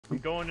I'm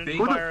going in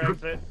fire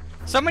exit.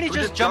 Somebody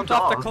just jumped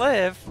off the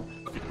cliff.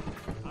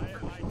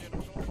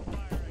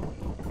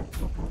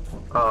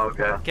 Oh,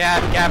 okay.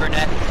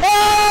 Gabernet.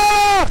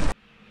 Oh!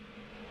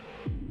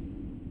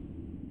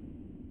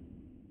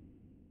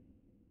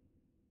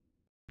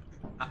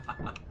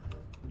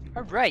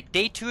 All right,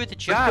 day 2 of the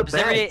job.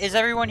 Is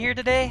everyone here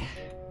today?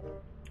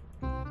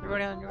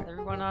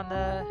 Everyone on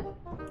the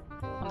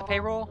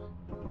payroll?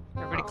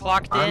 Everybody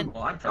clocked in?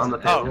 On the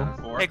payroll.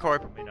 Oh, hey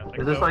Corp.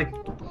 Is this like?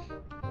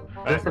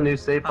 Is this a new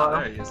save file?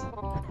 There he is.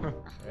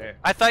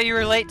 I thought you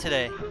were late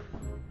today.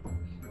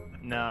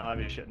 No, I'll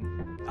be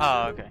shitting.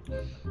 Oh, okay.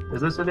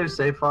 Is this a new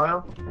save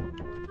file?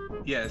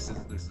 Yeah, this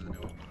is a new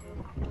one.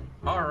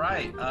 All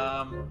right.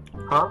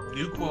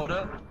 New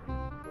quota.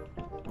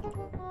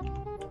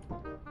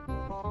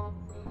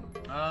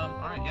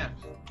 All right, yeah.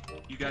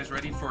 You guys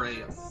ready for a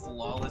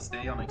flawless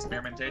day on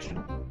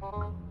experimentation?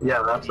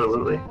 Yeah,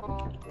 absolutely.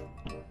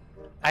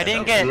 I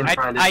didn't get.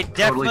 I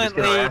definitely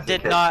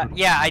did not.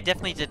 Yeah, I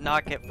definitely did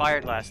not get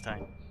fired last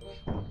time.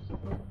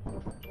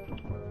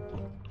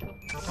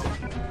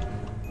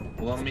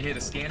 Well, let me hit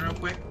a scan real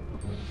quick.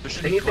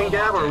 Anything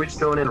down, or are we just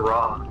going in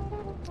raw?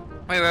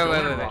 Wait.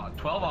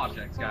 12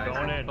 objects, guys.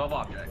 Going in. 12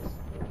 objects.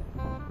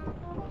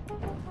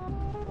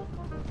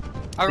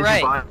 All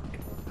right.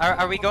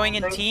 Are we going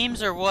in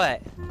teams or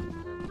what?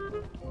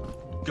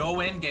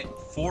 Go in, get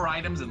 4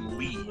 items, and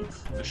leave.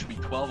 There should be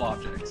 12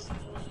 objects.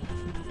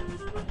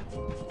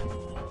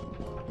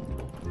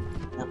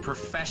 We're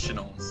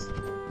professionals.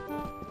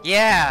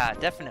 Yeah,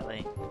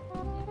 definitely.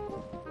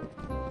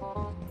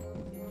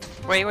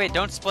 Wait,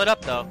 don't split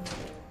up though.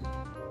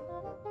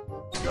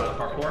 Go to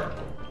parkour.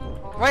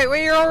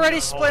 Wait, you're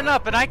already splitting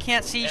up and I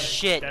can't see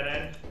shit. Dead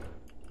end.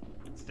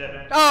 It's dead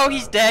end. Oh,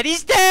 he's dead!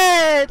 He's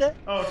dead!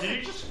 Oh, did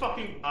you just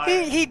fucking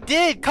die? He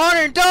did!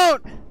 Connor,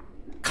 don't!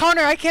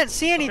 Connor, I can't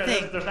see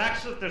anything! Okay, there's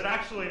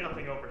actually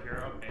nothing over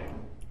here,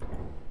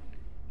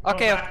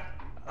 okay.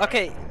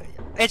 Okay,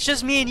 it's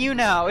just me and you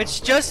now. It's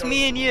just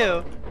me and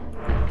you.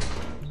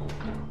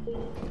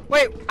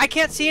 Wait, I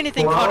can't see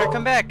anything, Hello? Connor,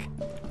 come back.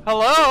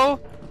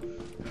 Hello?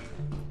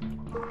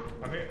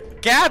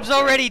 Gab's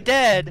already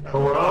dead.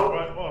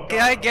 Hello?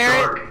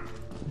 Garry.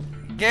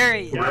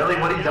 Really?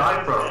 What did he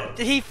die from?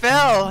 He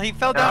fell. He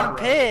fell down a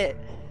pit.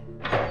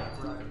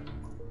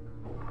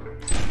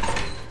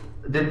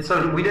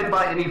 So we didn't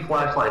buy any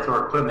flashlights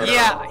or equipment.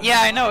 Yeah,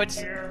 I know.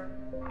 It's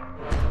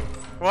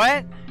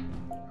what?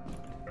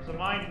 There's a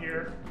mine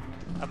here.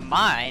 A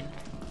mine?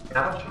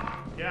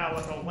 Yeah,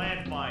 like a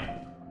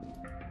landmine.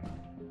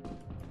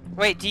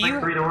 Wait, do you?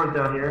 Like 3 doors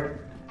down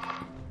here.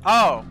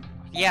 Oh,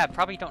 yeah.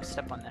 Probably don't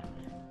step on that.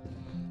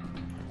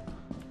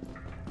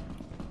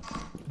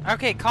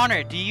 Okay,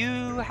 Connor, do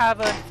you have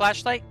a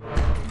flashlight?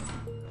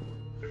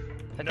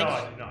 No,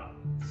 I do not.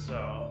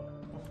 So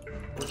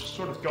we're just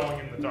sort of going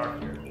in the dark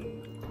here.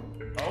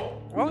 Oh.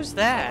 What was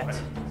that?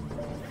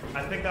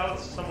 I think that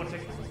was someone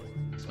taking.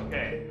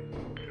 Okay.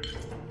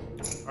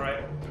 All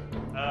right.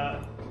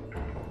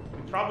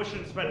 We probably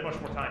shouldn't spend much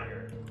more time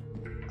here.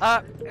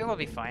 It will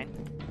be fine.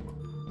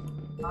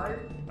 Hi.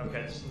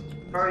 Okay.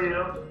 How are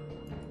you?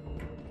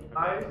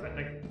 Hi. I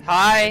think.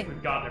 Hi.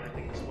 We've got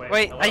everything this way.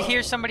 Wait, Hello? I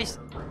hear somebody.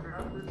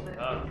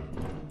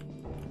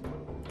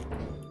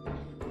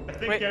 I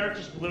think Garrett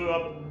just blew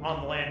up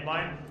on the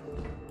landmine.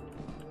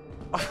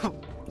 Oh.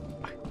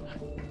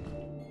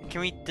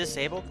 Can we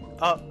disable?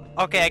 Oh,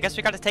 okay. I guess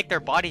we got to take their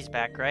bodies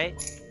back, right?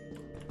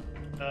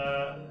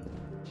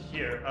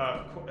 Here.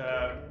 Ryan,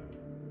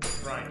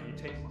 can you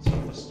take some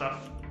of the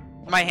stuff?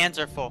 My hands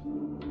are full.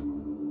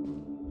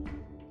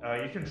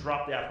 You can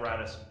drop the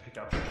apparatus and pick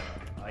up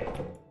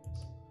items.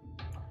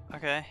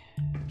 Okay.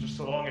 Just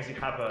so long as you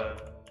have a.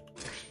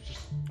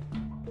 Just.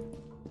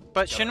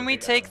 But shouldn't we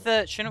take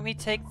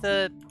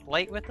the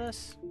light with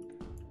us?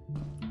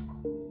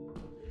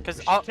 Because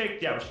we should take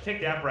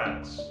the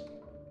apparatus.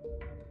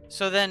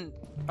 So then,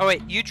 oh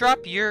wait, you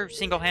drop your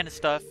single-handed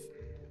stuff,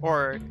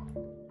 or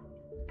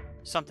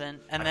something,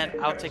 and then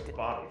I'll take the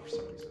body for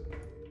some reason.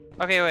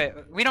 Okay, wait,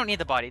 we don't need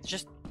the body.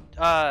 Just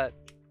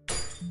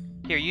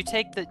here, you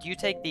take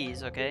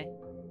these, okay?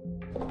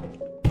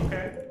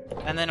 Okay.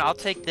 And then I'll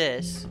take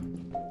this,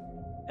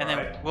 and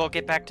then we'll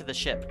get back to the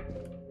ship.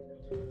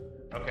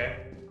 Okay.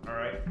 All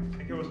right. I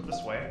think it was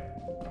this way.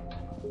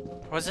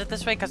 Was it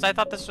this way? Because I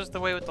thought this was the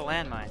way with the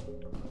landmine.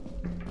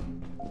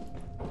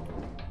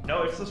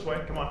 No, it's this way.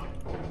 Come on.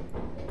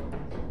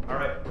 All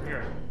right, we're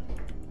here.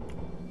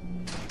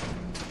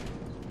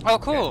 Oh,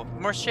 cool. Okay.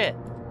 More shit.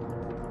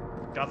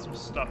 Got some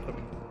stuff that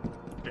we...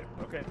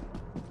 Okay.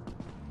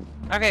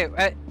 Okay,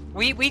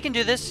 we can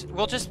do this.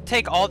 We'll just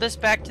take all this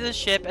back to the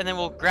ship, and then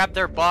we'll grab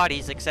their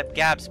bodies, except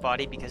Gab's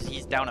body, because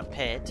he's down a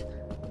pit.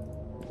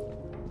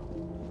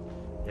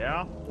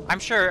 Yeah? I'm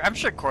sure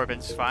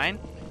Corbin's fine.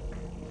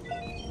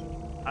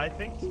 I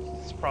think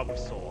he's probably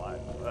still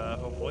alive,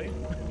 hopefully.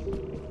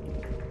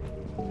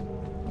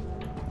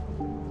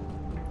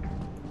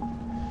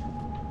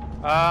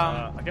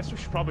 I guess we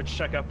should probably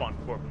check up on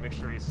Corbin, make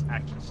sure he's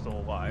actually still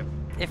alive.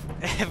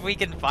 If we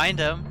can find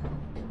him.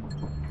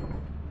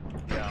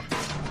 Yeah.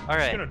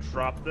 Alright. I'm just gonna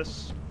drop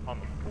this on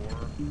the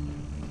floor.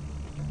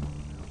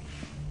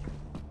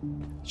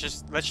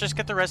 Let's just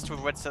get the rest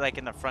of what's like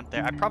in the front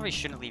there. I probably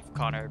shouldn't leave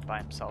Connor by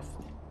himself.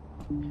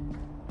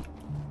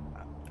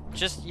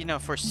 Just, you know,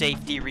 for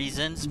safety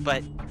reasons,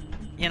 but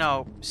you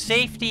know,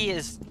 safety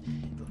is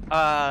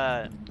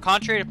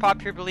contrary to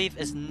popular belief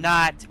is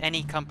not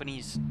any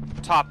company's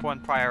top one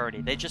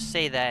priority. They just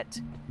say that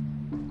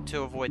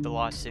to avoid the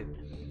lawsuit.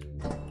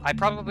 I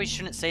probably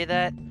shouldn't say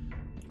that,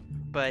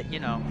 but you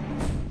know.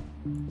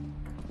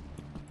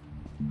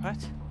 What?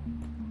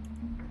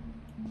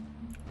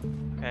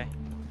 Okay.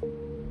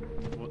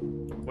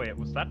 Wait,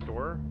 was that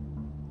door?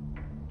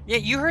 Yeah,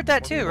 you heard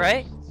that too,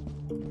 right?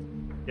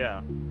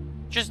 Yeah.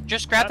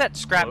 Just grab that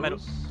scrap metal.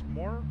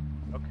 More?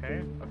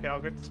 Okay. Okay,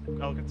 I'll get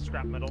the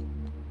scrap metal.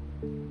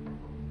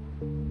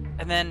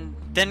 And then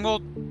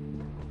we'll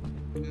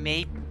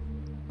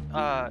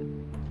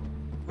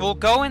we'll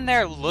go in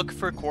there, look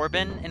for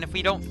Corbin, and if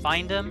we don't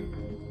find him,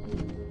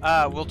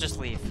 we'll just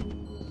leave.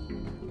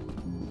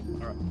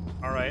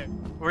 All right.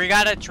 We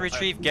gotta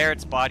retrieve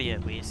Garrett's body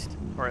at least,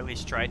 or at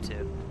least try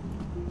to.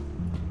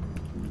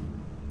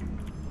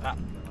 Oh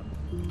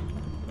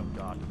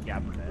God,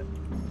 Gabrinet.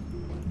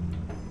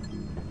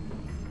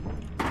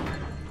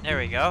 There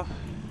we go.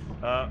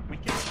 We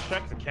can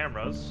check the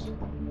cameras.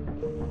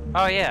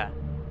 Oh yeah.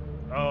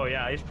 Oh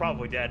yeah, he's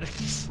probably dead.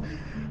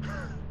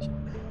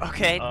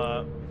 Okay.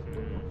 Oh,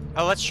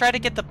 let's try to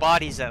get the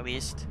bodies at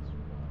least.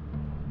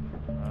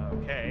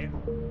 Okay.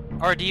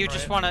 Or do you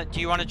just wanna? Do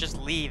you wanna just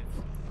leave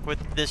with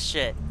this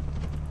shit?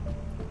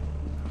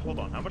 Hold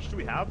on. How much do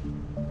we have?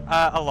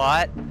 A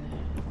lot.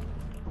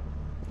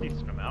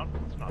 Decent amount.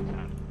 It's not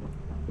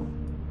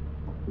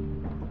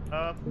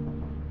bad.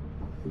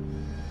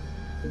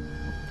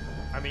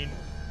 I mean,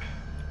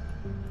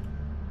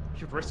 you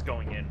could risk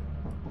going in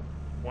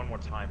one more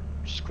time,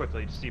 just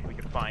quickly to see if we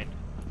can find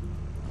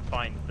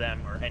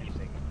them or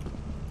anything.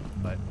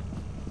 But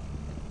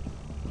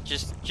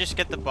just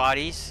get the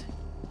bodies.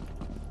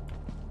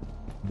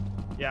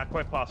 yeah,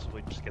 quite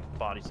possibly just get the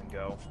bodies and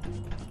go.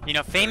 You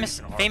know, famous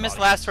bodies.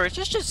 last words.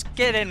 Just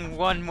get in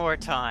one more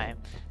time.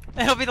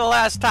 It'll be the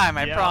last time,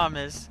 I Yeah.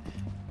 promise.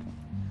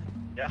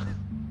 Yeah.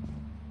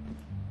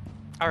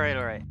 All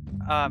right.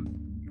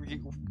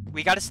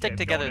 We gotta stick Okay,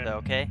 together going in. though,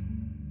 okay?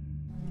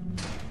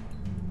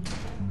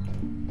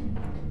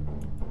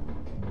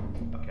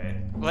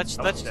 Okay. Let's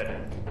That was dead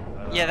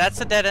end. yeah, that's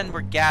the dead end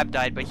where Gab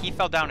died, but he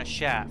fell down a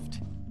shaft.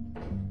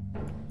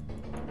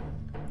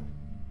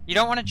 You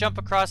don't want to jump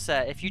across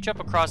that. If you jump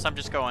across, I'm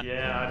just going.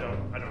 Yeah, I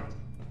don't.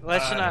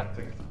 Let's I not. don't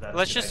think that's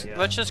Let's a good just idea.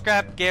 let's just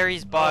grab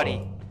Gary's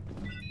body.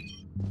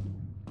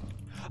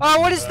 Oh,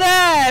 what is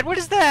that? What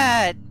is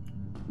that?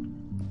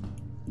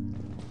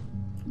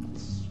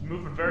 It's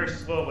moving very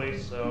slowly,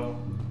 so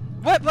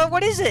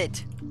What is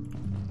it?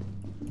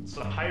 it's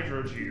a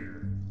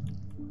hydrogear.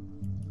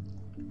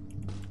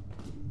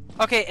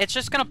 Okay, it's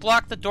just gonna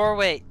block the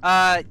doorway.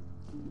 Connor,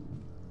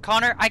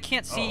 I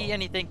can't see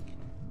anything.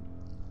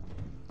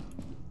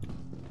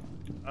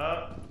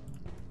 Let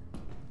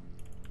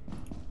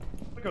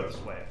me go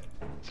this way.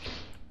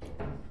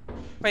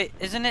 Wait,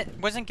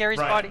 wasn't Gary's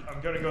Right, body?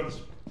 I'm gonna go this.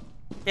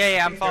 Yeah,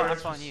 I I'm think following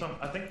Garrett's you.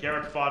 I think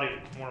Garrett's body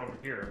is more over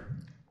here.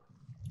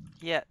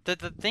 Yeah, the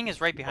thing is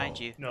right behind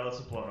you. No, that's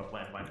a blown up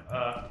landmine.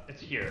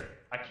 It's here.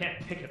 I can't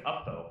pick it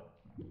up though.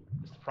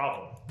 It's the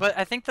problem. But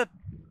I think the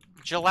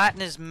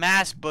gelatinous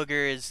mass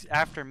booger is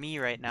after me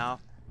right now.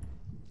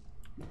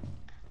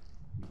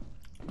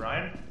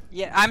 Ryan?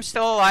 Yeah, I'm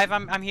still alive.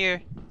 I'm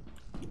here.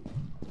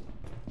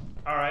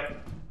 All right.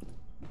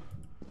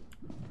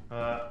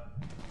 I'm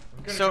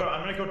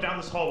gonna go down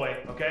this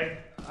hallway. Okay.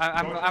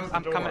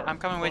 I'm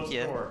coming with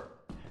you.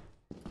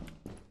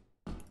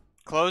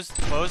 Close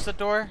the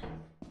door.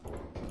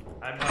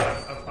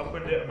 I've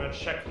opened it. I'm gonna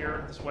check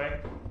here this way.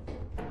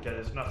 Okay,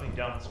 there's nothing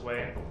down this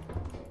way.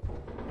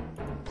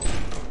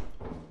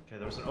 Okay,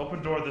 there's an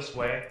open door this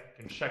way.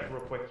 Can check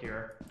real quick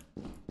here.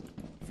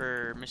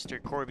 For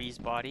Mr. Corby's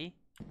body.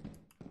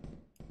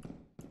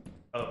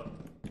 Oh,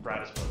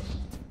 Brad is close.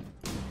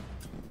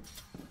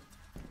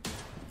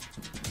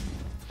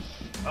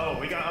 Oh,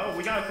 we gotta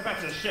get back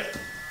to the ship.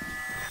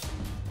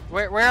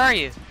 Where are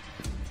you?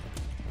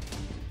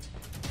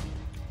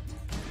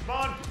 Come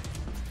on,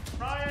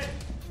 Ryan.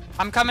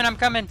 I'm coming.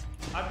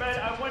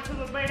 I went to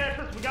the main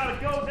entrance. We gotta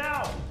go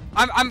now.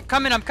 I'm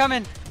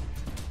coming.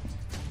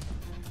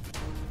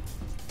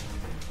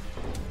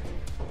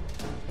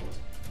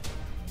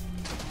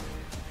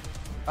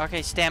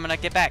 Okay, stamina,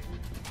 get back.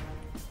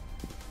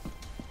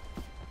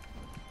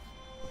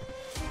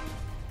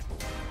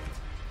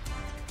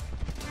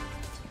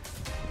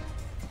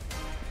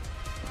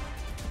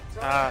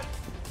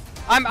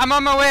 I'm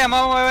on my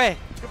way.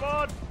 Come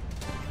on.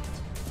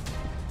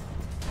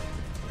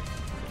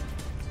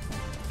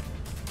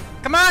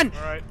 Come on!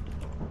 All right.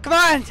 Come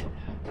on!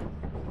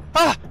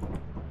 Ah!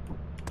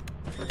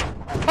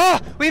 Oh,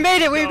 we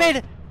made it!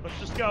 Let's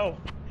just go.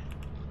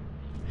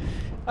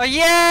 Oh,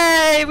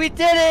 yay! We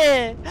did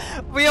it!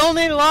 We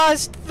only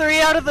lost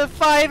 3 out of the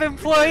 5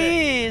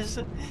 employees!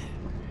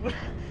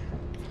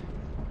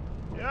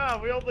 Yeah.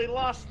 Wow, we only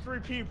lost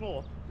 3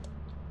 people.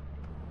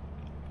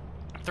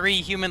 3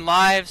 human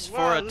lives Wow,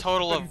 for a this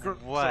total has been of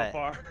great what? So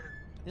far.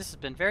 This has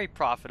been very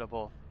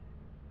profitable.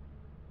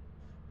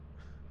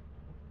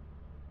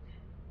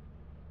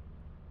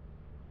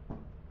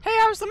 Hey,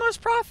 I was the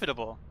most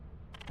profitable.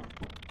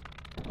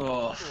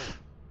 Oh.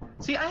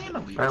 See, I am a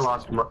leader. I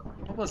lost. What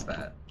was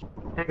that?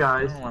 Hey I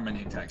guys. don't know why my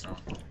name tag's wrong.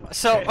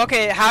 So,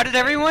 okay, how did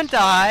everyone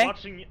die?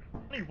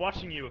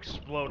 Watching you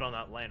explode on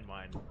that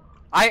landmine.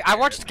 I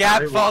watched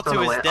Gab I fall walked on to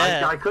the his land-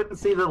 death. I couldn't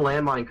see the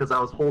landmine because I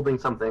was holding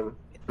something.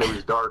 It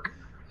was dark.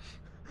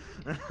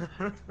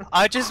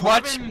 I just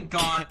watched.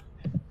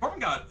 Corbin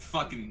got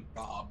fucking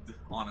robbed,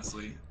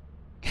 honestly.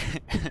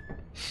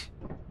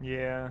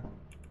 Yeah.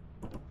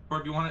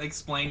 Corbin, you want to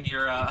explain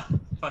your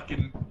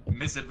fucking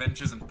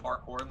misadventures in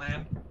parkour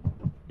land?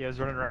 Yeah, I was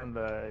running around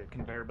the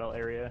conveyor belt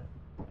area,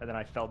 and then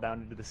I fell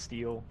down into the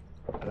steel,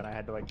 and then I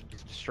had to like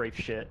just strafe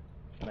shit,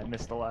 and I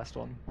missed the last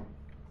one.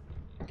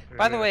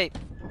 By the way,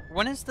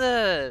 when is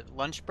the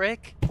lunch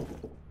break?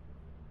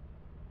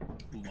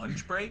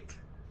 Lunch break?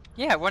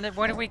 Yeah, when did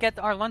we get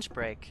our lunch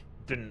break?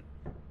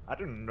 I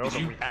didn't know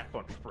that we had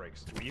lunch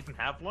breaks. Do we even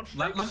have lunch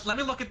Let breaks?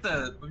 me look at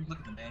the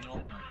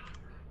manual.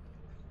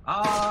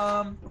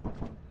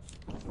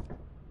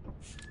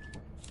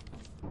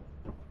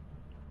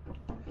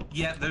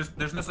 Yeah,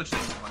 there's no such thing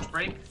as lunch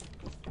break.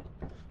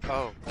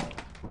 Oh.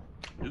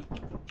 Oop.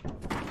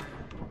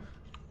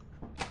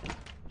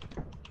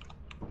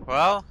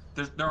 Well.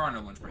 There are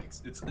no lunch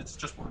breaks. It's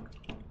just work.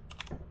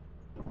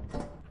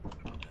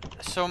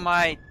 So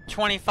my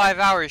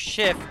 25-hour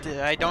shift,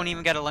 I don't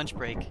even get a lunch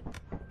break.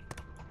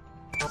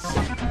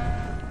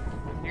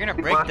 You're gonna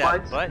break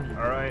that butt.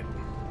 Alright.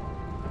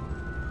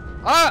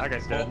 Ah! That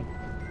guy's dead.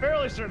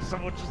 Fairly certain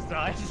someone just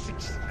died.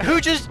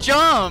 Who just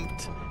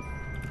jumped?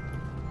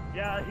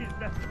 Yeah, he's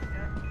dead.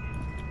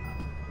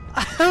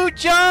 Who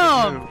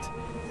jumped?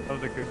 That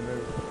was a good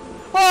move.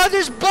 Oh,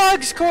 there's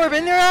bugs,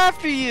 Corbin. They're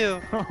after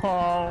you.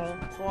 Oh,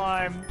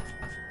 climb.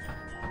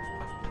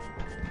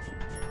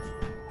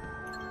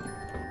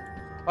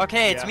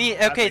 Okay, it's Yeah, me.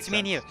 that Okay, makes it's me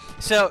and you.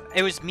 sense. So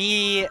it was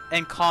me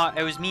and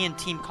It was me and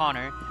Team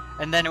Connor,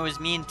 and then it was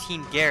me and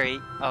Team Gary.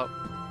 Oh.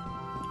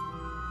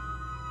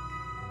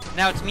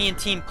 Now it's me and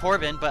Team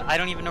Corbin, but I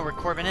don't even know where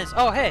Corbin is.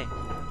 Oh, hey.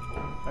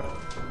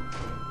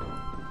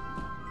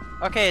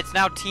 Okay, it's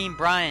now Team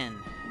Brian.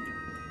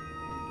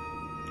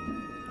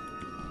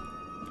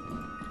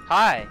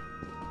 Hi.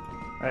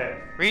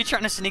 Hey. Were you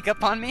trying to sneak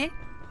up on me?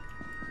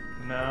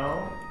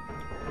 No.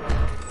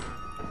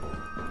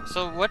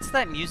 So what's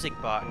that music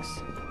box?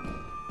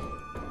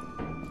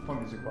 What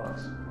music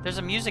box? There's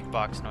a music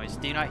box noise.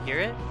 Do you not hear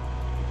it?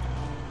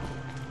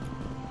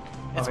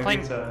 It's maybe playing.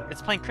 it's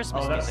It's playing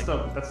Christmas Oh, that's music.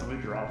 the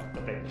loot drop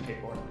that they pay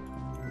for.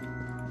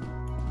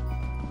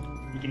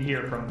 You can hear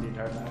it from the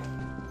entire map.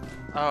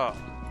 Oh.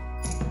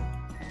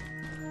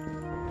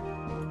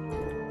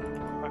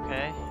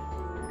 Okay.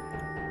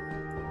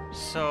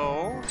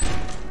 So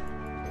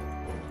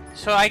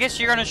I guess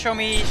you're gonna show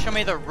me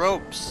the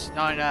ropes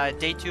on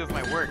day 2 of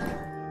my work.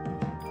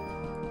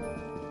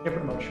 Yeah,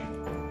 pretty much.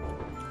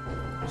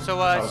 So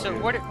Oh, so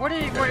dude. what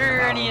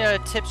are any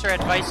tips or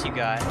advice you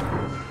got?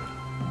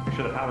 Make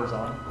sure the power's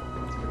on.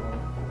 That's a good one.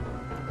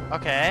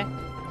 Okay.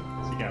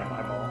 So you can have an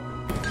eyeball.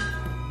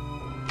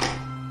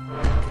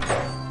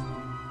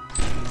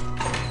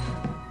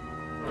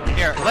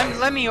 Here,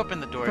 let me open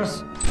the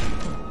doors.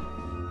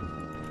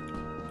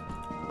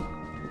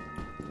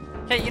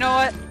 Okay, you know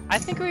what? I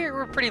think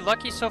we're pretty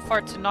lucky so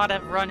far to not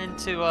have run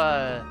into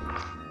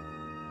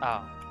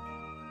Oh.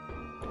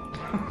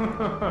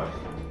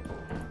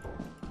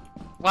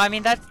 Well, I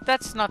mean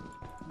that's not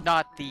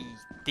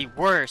the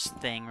worst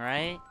thing,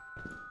 right?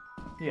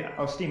 Yeah.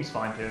 Oh, Steam's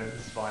fine too.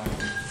 It's fine.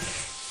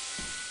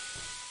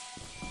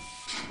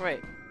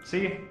 Wait.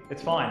 See,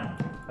 it's fine.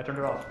 I turned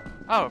it off.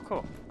 Oh,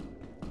 cool.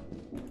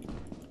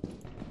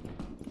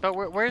 But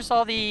where's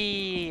all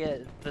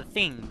the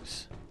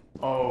things?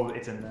 Oh,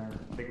 it's in there.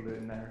 Big loot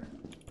in there.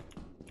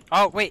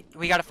 Oh, wait,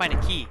 we gotta find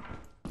a key.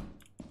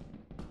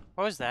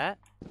 What was that?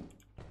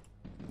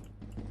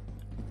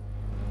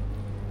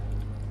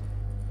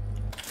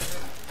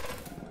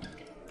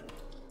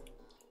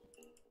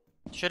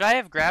 Should I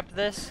have grabbed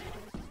this?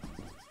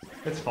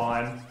 It's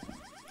fine.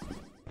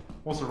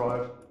 We'll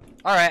survive.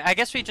 Alright, I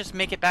guess we just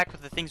make it back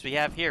with the things we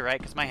have here, right?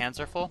 Because my hands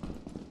are full.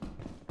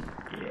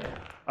 Yeah.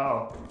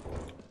 Oh.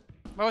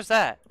 What was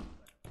that?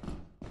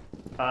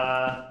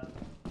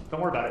 Don't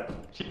worry about it.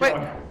 Keep Wait,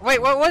 going.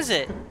 wait, what was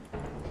it?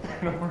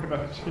 Don't worry about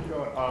it. Keep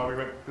going. Oh, we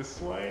went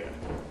this way.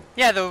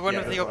 Yeah, the one Yeah,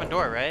 with the this open way.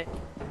 door, right?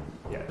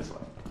 Yeah, this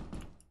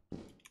way.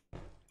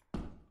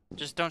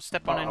 Just don't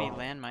step on any Uh-oh.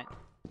 landmine.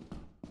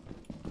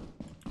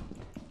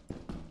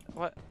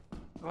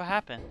 What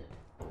happened?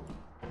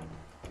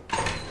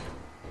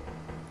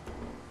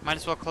 Might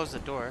as well close the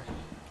door.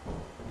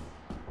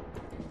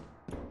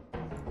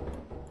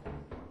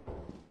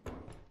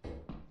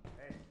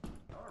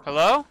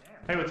 Hello?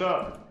 Hey, what's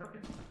up?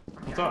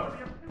 What's up?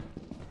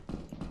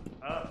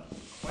 Uh,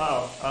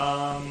 Oh,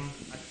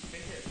 I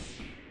think it.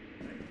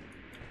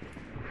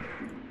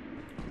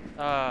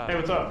 Hey,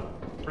 what's up?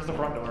 Where's the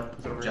front door?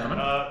 Is it over Gentlemen?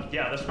 here?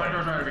 Yeah, this Front way.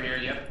 door's right over here,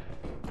 yep.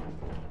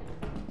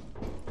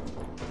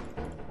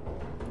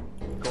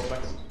 Cool,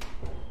 thanks.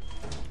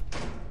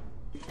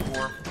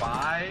 4,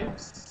 5,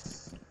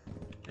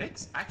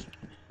 6. Actually,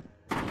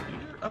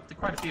 you're up to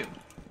quite a few.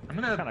 I'm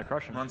gonna Kinda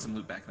crushing. run some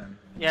loot back then.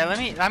 Yeah,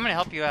 I'm gonna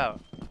help you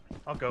out.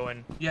 I'll go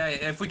in. Yeah,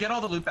 if we get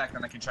all the loot back,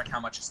 then I can check how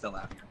much is still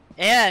out here.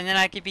 Yeah, and then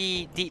I could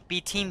be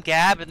Team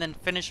Gab and then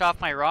finish off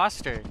my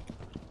roster.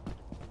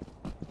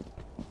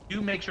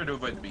 You make sure to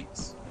avoid the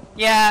beats.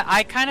 Yeah,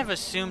 I kind of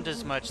assumed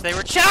as much. They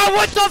were chow.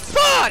 What the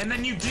fuck? And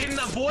then you didn't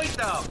avoid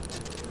them.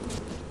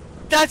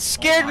 That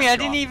scared Oh me. my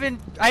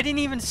I didn't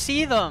even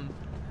see them.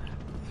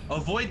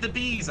 Avoid the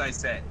bees, I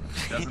said.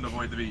 Doesn't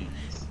avoid the bees.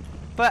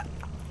 But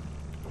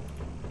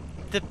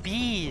the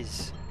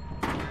bees.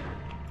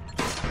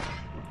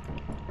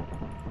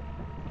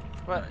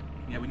 What? Alright,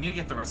 yeah, we need to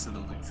get the rest of the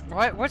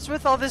loot. What's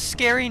with all this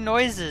scary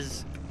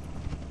noises?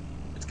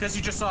 It's because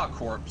you just saw a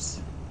corpse.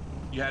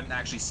 You hadn't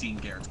actually seen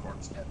Garrett's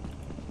corpse yet.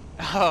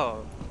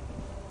 Oh.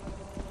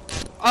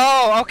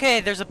 Oh,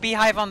 okay. There's a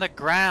beehive on the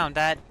ground.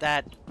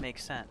 That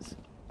makes sense.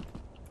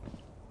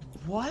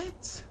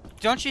 What?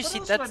 Don't you What see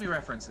else that? would I be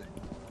referencing?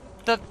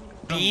 The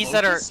The bees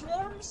that are. locust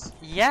swarms?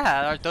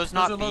 Yeah, are those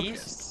not are bees?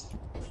 locusts.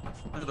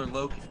 No, they're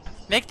locusts.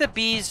 Make the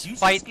bees Use a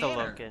fight the scanner.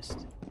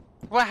 locust.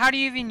 Well, how do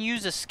you even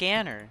use a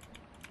scanner?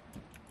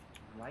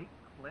 Right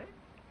click?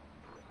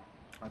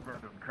 My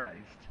brother in Christ.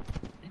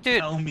 Dude,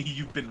 Tell me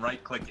you've been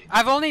right clicking.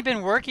 I've only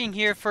been working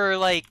here for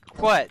like,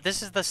 what?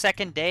 This is the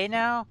second day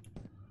now?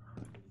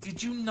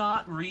 Did you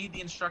not read the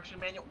instruction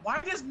manual?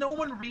 Why does no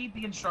one read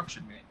the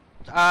instruction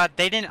manual?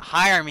 They didn't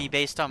hire me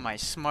based on my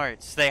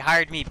smarts. They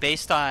hired me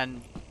based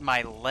on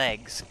my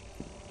legs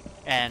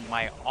and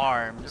my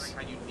arms.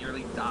 Like how you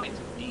nearly died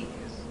to bees.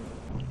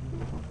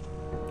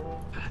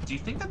 Do you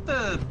think that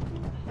the...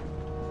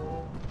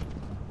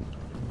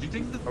 Do you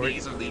think the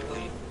bees are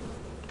legally...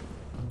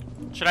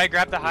 Should I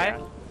grab the hive?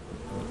 Yeah.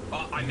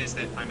 Oh, I missed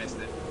it. I missed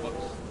it.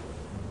 Whoops.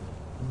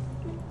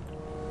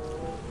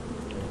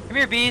 Come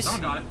here, bees.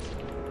 Someone got it.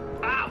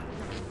 Ow!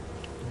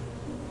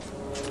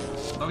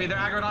 Okay, they're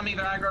aggroed on me.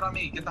 They're aggroed on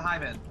me. Get the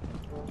hive in.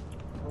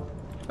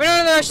 Wait,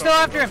 no, they're still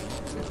after him.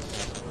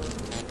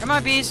 Come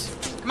on, bees.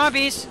 Come on,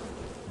 bees.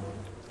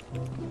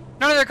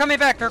 No, they're coming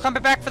back. They're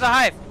coming back for the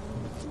hive.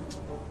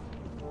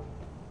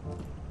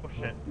 Oh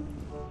shit.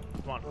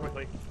 Come on,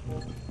 quickly.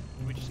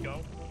 Can we just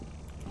go?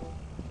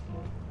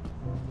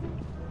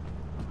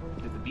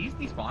 Did the bees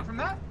despawn from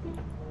that?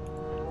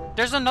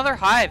 There's another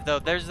hive, though.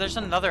 There's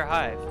another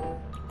hive.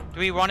 Do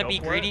we want to Go be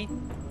for greedy?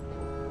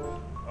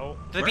 Oh,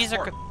 The Where's bees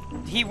are.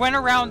 Corp? He went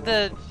around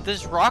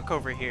this rock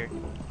over here.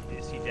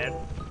 is he dead?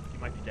 He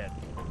might be dead.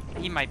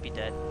 He might be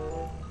dead.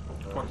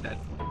 Corp's dead.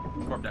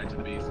 Corp died to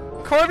the bees.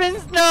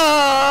 Corbin's no.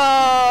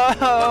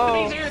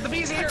 Oh, the bees here! The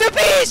bees here! The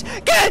bees!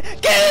 Get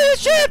in the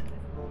ship!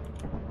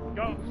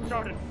 Go,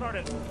 start it, start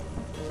it.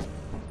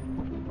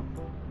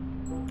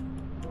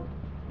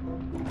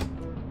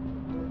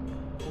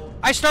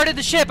 I started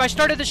the ship. I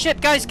started the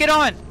ship. Guys, get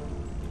on.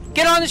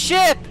 Get on the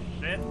ship.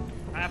 Shit.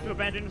 I have to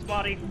abandon his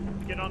body.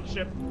 Get on the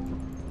ship.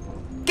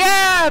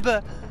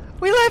 Gab!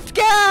 We left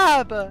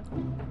Gab!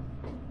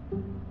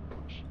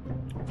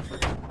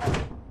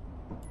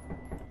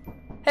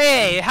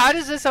 Hey, how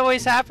does this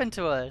always happen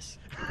to us?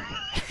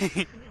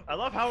 I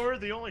love how we're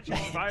the only two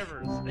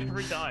survivors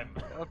every time.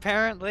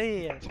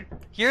 Apparently.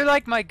 You're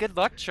like my good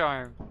luck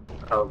charm.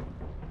 Oh.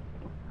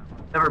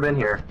 Never been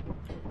here.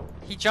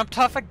 He jumped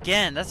off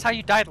again. That's how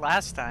you died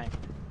last time.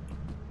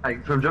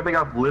 I'm jumping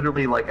off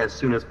literally like as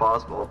soon as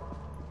possible.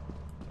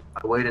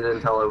 I waited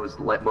until it was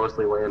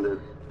mostly landed.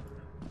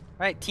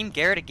 Right, Team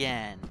Garrett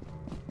again.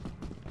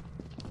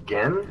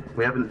 Again?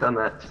 We haven't done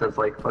that since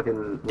like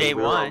fucking Day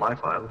we were on one. my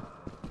file.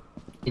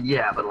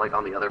 Yeah, but like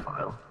on the other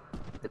file.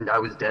 And I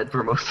was dead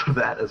for most of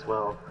that as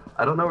well.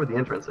 I don't know where the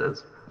entrance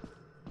is.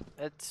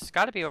 It's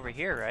gotta be over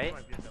here, right?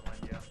 Might be a villain,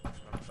 yeah. That's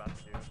what I'm about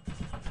to do.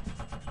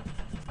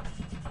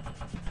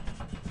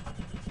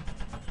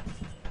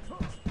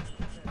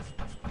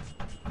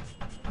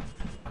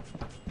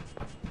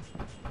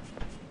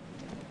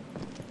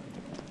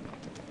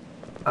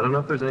 I don't know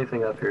if there's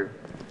anything up here.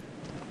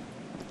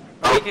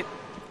 Make it.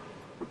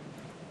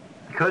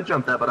 I could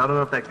jump that, but I don't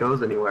know if that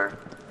goes anywhere.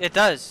 It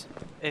does.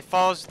 It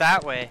falls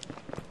that way.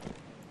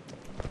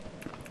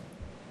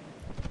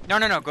 No,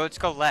 let's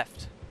go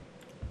left.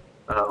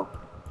 Oh.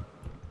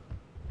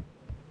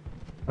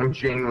 I'm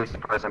genuinely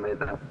surprised I made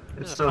that.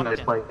 There's It's a so nice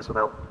pumpkin. playing this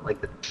without like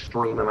the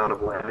extreme amount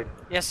of lag.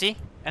 Yeah, see?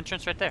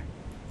 Entrance right there.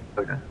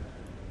 Okay. I'm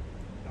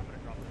gonna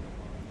drop it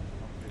tomorrow.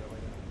 I'll do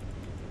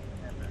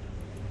that later.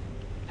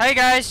 Hey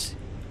guys!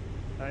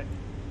 Alright.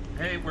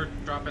 Hey, we're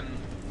dropping...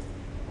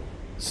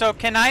 So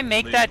can I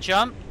make Leave. that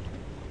jump?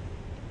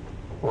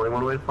 Only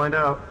one way to find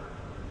out.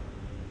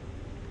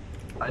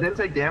 I didn't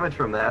take damage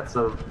from that,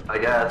 so I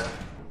guess.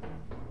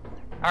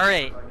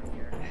 Alright.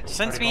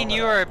 Since me and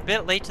you are a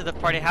bit late to the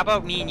party, how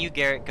about me and you,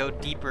 Garrett, go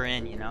deeper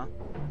in, you know?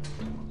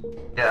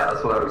 Yeah,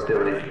 that's what I was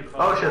doing.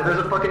 Oh shit, there's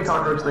a fucking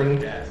cockroach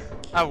thing.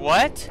 A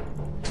what?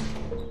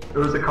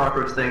 There was a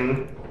cockroach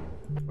thing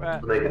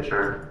Just making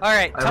sure. All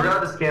right. I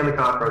forgot to scan the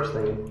cockroach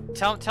thing.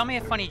 Tell me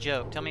a funny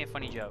joke. Tell me a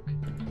funny joke.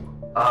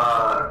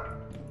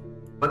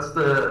 What's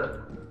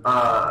the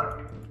I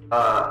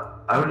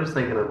was just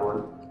thinking of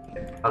one.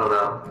 I don't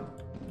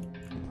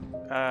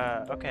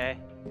know. Okay.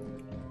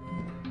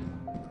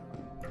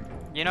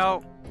 You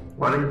know.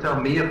 Why don't you tell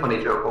me a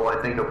funny joke while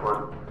I think of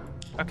one?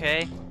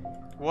 Okay.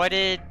 What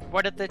did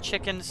the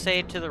chicken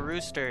say to the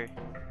rooster?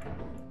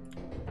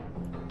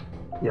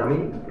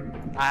 Yummy?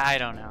 I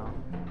don't know.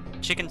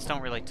 Chickens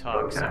don't really talk.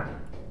 Okay. So.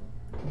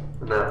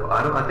 No,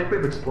 I think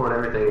we've explored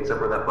everything except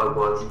where that bug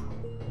was.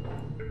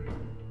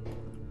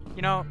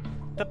 You know,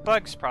 the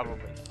bug's probably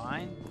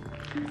fine.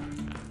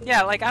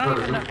 Yeah, like I don't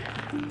even know.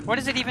 What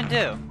does it even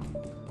do?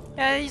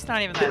 Yeah, he's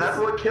not even that. That's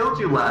what killed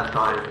you last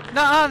time.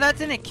 No, that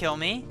didn't kill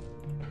me.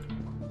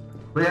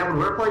 But yeah, when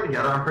we were playing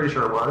together, I'm pretty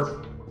sure it was.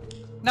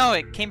 No,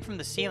 it came from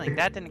the ceiling.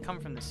 That didn't come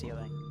from the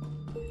ceiling.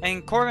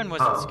 And Corbin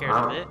wasn't scared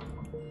of it.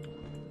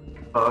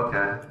 Oh,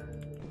 okay.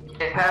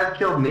 It has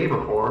killed me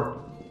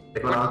before.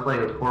 Like when I was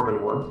playing with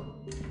Corbin once.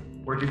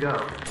 Where'd you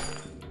go?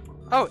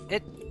 Oh,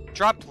 it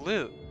dropped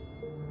loot.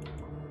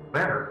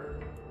 Where?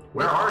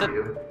 Where are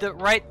you? The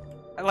right,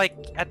 like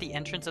at the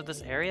entrance of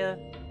this area.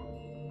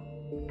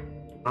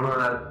 I don't know where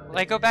that.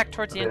 Like go back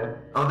towards the end.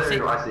 Oh, there you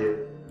go. I see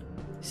it.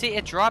 See,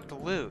 it dropped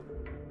loot.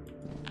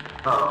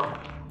 Oh.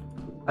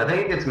 I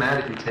think it gets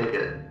mad if you take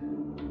it.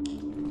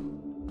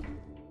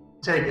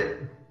 Take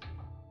it.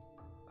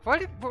 Why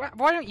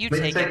don't you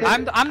take it? it?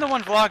 I'm the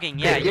one vlogging.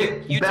 Yeah, you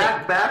take it.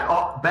 Back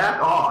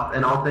off,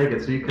 and I'll take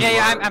it so you can.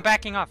 Yeah, I'm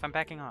backing off. I'm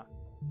backing off.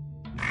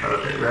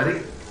 Okay,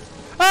 ready?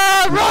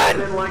 Ah, I run!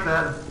 didn't like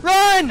that.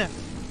 Run!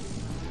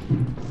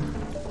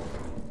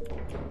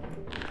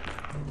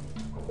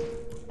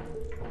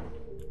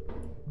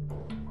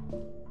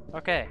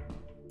 Okay,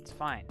 it's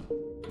fine.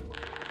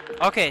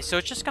 Okay, so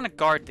it's just gonna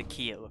guard the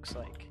key, it looks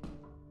like.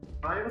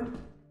 Ryan?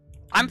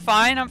 I'm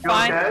fine, I'm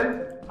fine.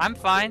 Okay? I'm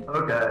fine.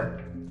 Okay.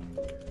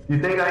 You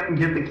think I can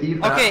get the key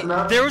fast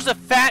enough? There was a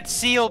fat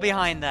seal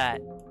behind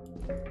that.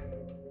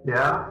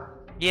 Yeah?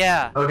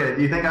 Yeah. Okay,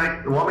 do you think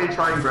want me to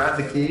try and grab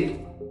the key?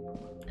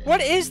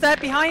 What is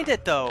that behind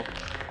it, though?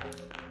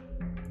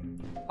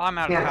 I'm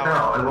out of Can't power.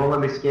 tell, it won't let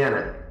me scan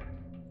it.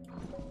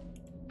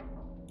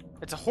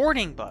 It's a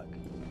hoarding bug.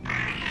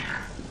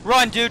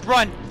 Run, dude,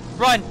 run!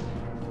 Run!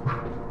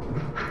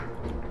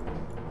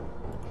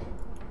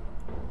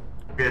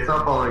 Okay, it's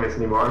not following us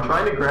anymore. I'm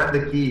trying to grab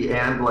the key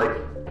and, like,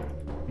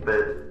 keep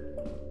it.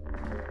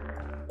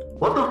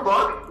 What the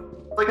fuck?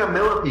 It's like a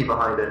millipede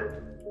behind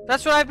it.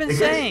 That's what I've been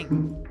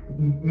saying.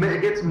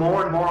 It gets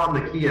more and more on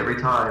the key every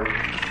time.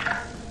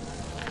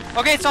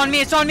 Okay, it's on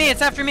me, it's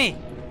after me.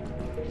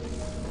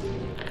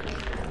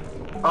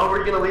 Oh,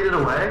 we're gonna lead it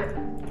away?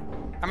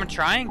 I'm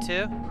trying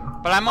to,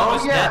 but I'm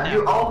almost dead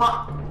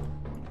now.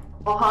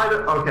 I'll hide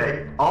it.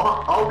 Okay,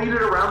 I'll lead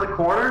it around the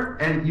corner,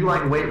 and you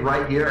like wait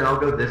right here, and I'll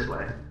go this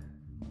way.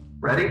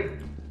 Ready?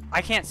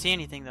 I can't see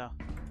anything though.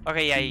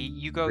 Okay, yeah,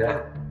 you go.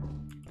 Yeah.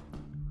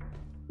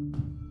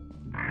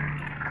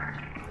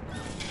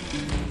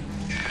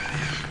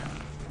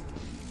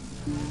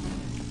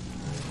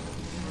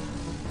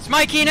 It's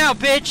my key now,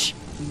 bitch!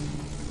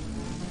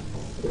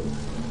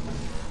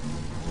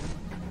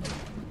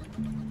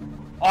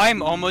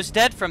 I'm almost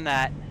dead from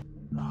that.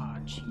 Oh,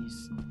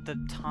 jeez. The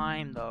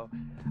time, though.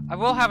 I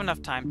will have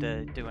enough time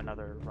to do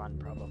another run,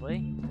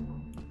 probably.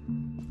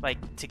 Like,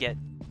 to get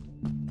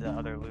the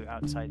other loot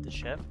outside the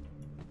ship.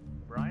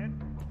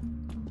 Brian?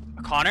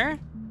 Connor?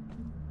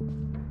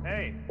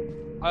 Hey.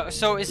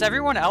 So is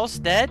everyone else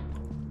dead?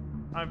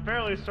 I'm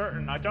fairly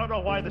certain. I don't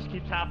know why this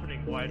keeps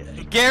happening. Why it's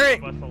just Garrett-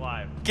 two of us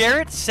alive.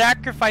 Garrett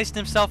sacrificed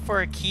himself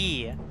for a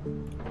key.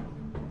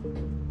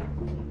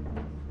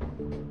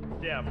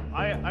 Yeah,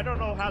 I don't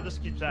know how this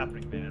keeps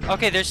happening, man.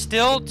 Okay, there's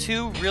still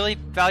 2 really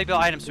valuable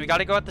items, so we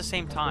gotta go at the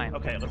same time.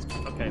 Okay,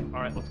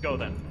 alright, let's go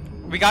then.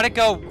 We gotta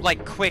go,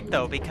 like, quick,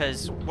 though,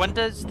 because when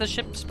does the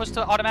ship supposed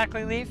to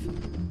automatically leave?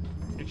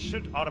 It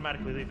should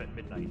automatically leave at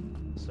midnight,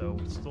 so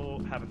we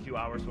still have a few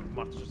hours when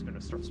monsters are gonna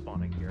start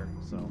spawning here,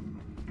 so...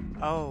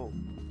 Oh.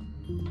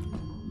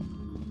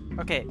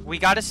 Okay, we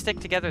gotta stick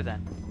together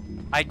then.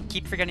 I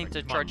keep forgetting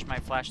to charge my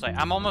flashlight.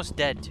 I'm almost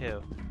dead,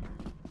 too.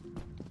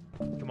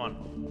 Come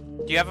on.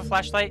 Do you have a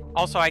flashlight?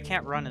 Also, I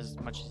can't run as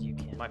much as you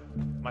can.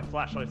 My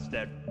flashlight's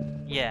dead.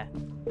 Yeah.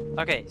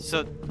 Okay,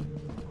 so...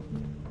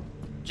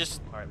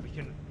 Just... Alright, we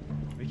can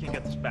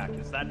get this back.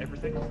 Is that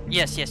everything?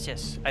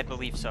 Yes. I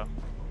believe so.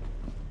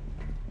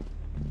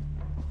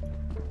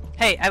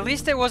 Hey, at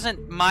least it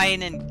wasn't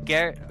mine and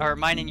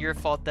mine and your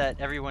fault that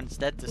everyone's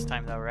dead this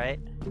time, though, right?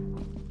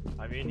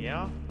 I mean,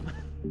 yeah.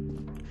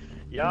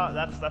 Yeah,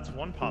 that's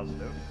one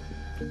positive.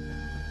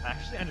 I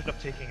actually ended up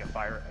taking a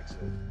fire exit.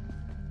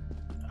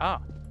 Oh.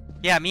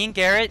 Yeah, me and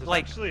Garrett, There's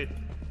like... actually...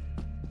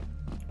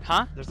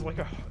 Huh? There's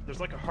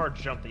like a hard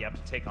jump that you have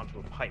to take onto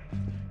a pipe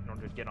in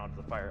order to get onto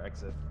the fire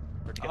exit.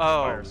 Or to get to the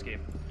fire escape.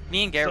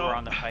 Me and Garrett were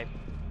on the pipe.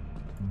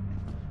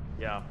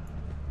 Yeah.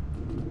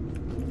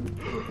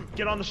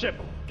 Get on the ship!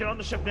 Get on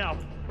the ship now!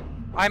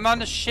 I'm on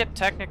the ship,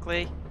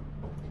 technically.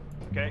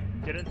 Okay,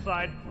 get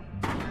inside.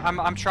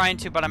 I'm trying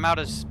to, but I'm out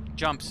of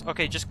jumps.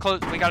 Okay, just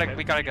close. We gotta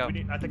go.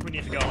 I think we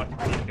need to go. I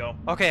think we need to go.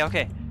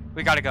 Okay.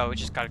 We gotta go. We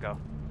just gotta go.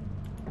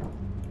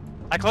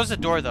 I closed the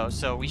door though,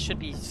 so we should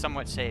be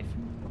somewhat safe.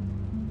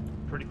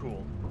 Pretty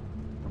cool.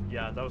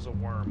 Yeah, that was a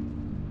worm.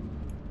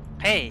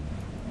 Hey.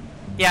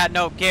 Yeah,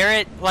 no,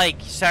 Garrett, like,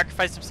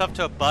 sacrificed himself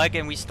to a bug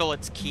and we stole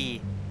its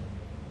key.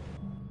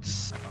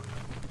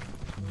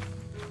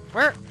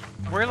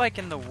 We're like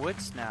in the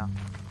woods now.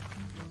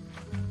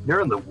 You're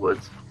in the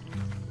woods.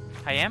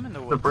 I am in the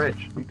The woods.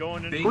 bridge. I'm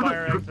going into Big- the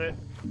fire exit.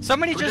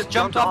 Somebody Who just just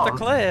jumped jumped off the off?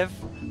 cliff.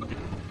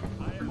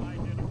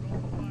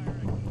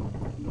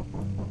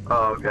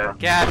 Oh, okay.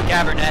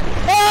 Gabernet.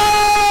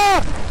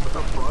 Oh! What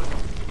the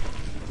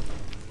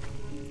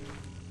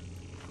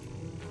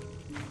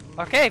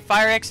fuck? Okay,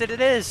 fire exit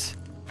it is.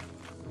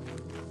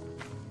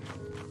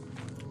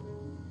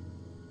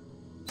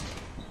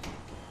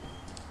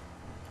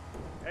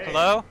 Hey.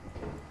 Hello?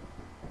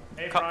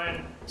 Hey, Co-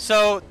 Brian.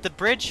 So, the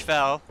bridge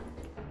fell.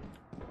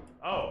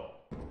 Oh.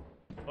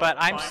 But Well,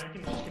 I'm fine. We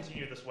can just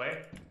continue this way.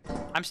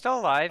 I'm still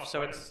alive, Oh, so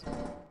fine. it's...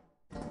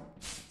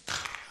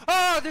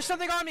 Oh, there's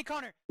something on me,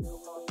 Connor!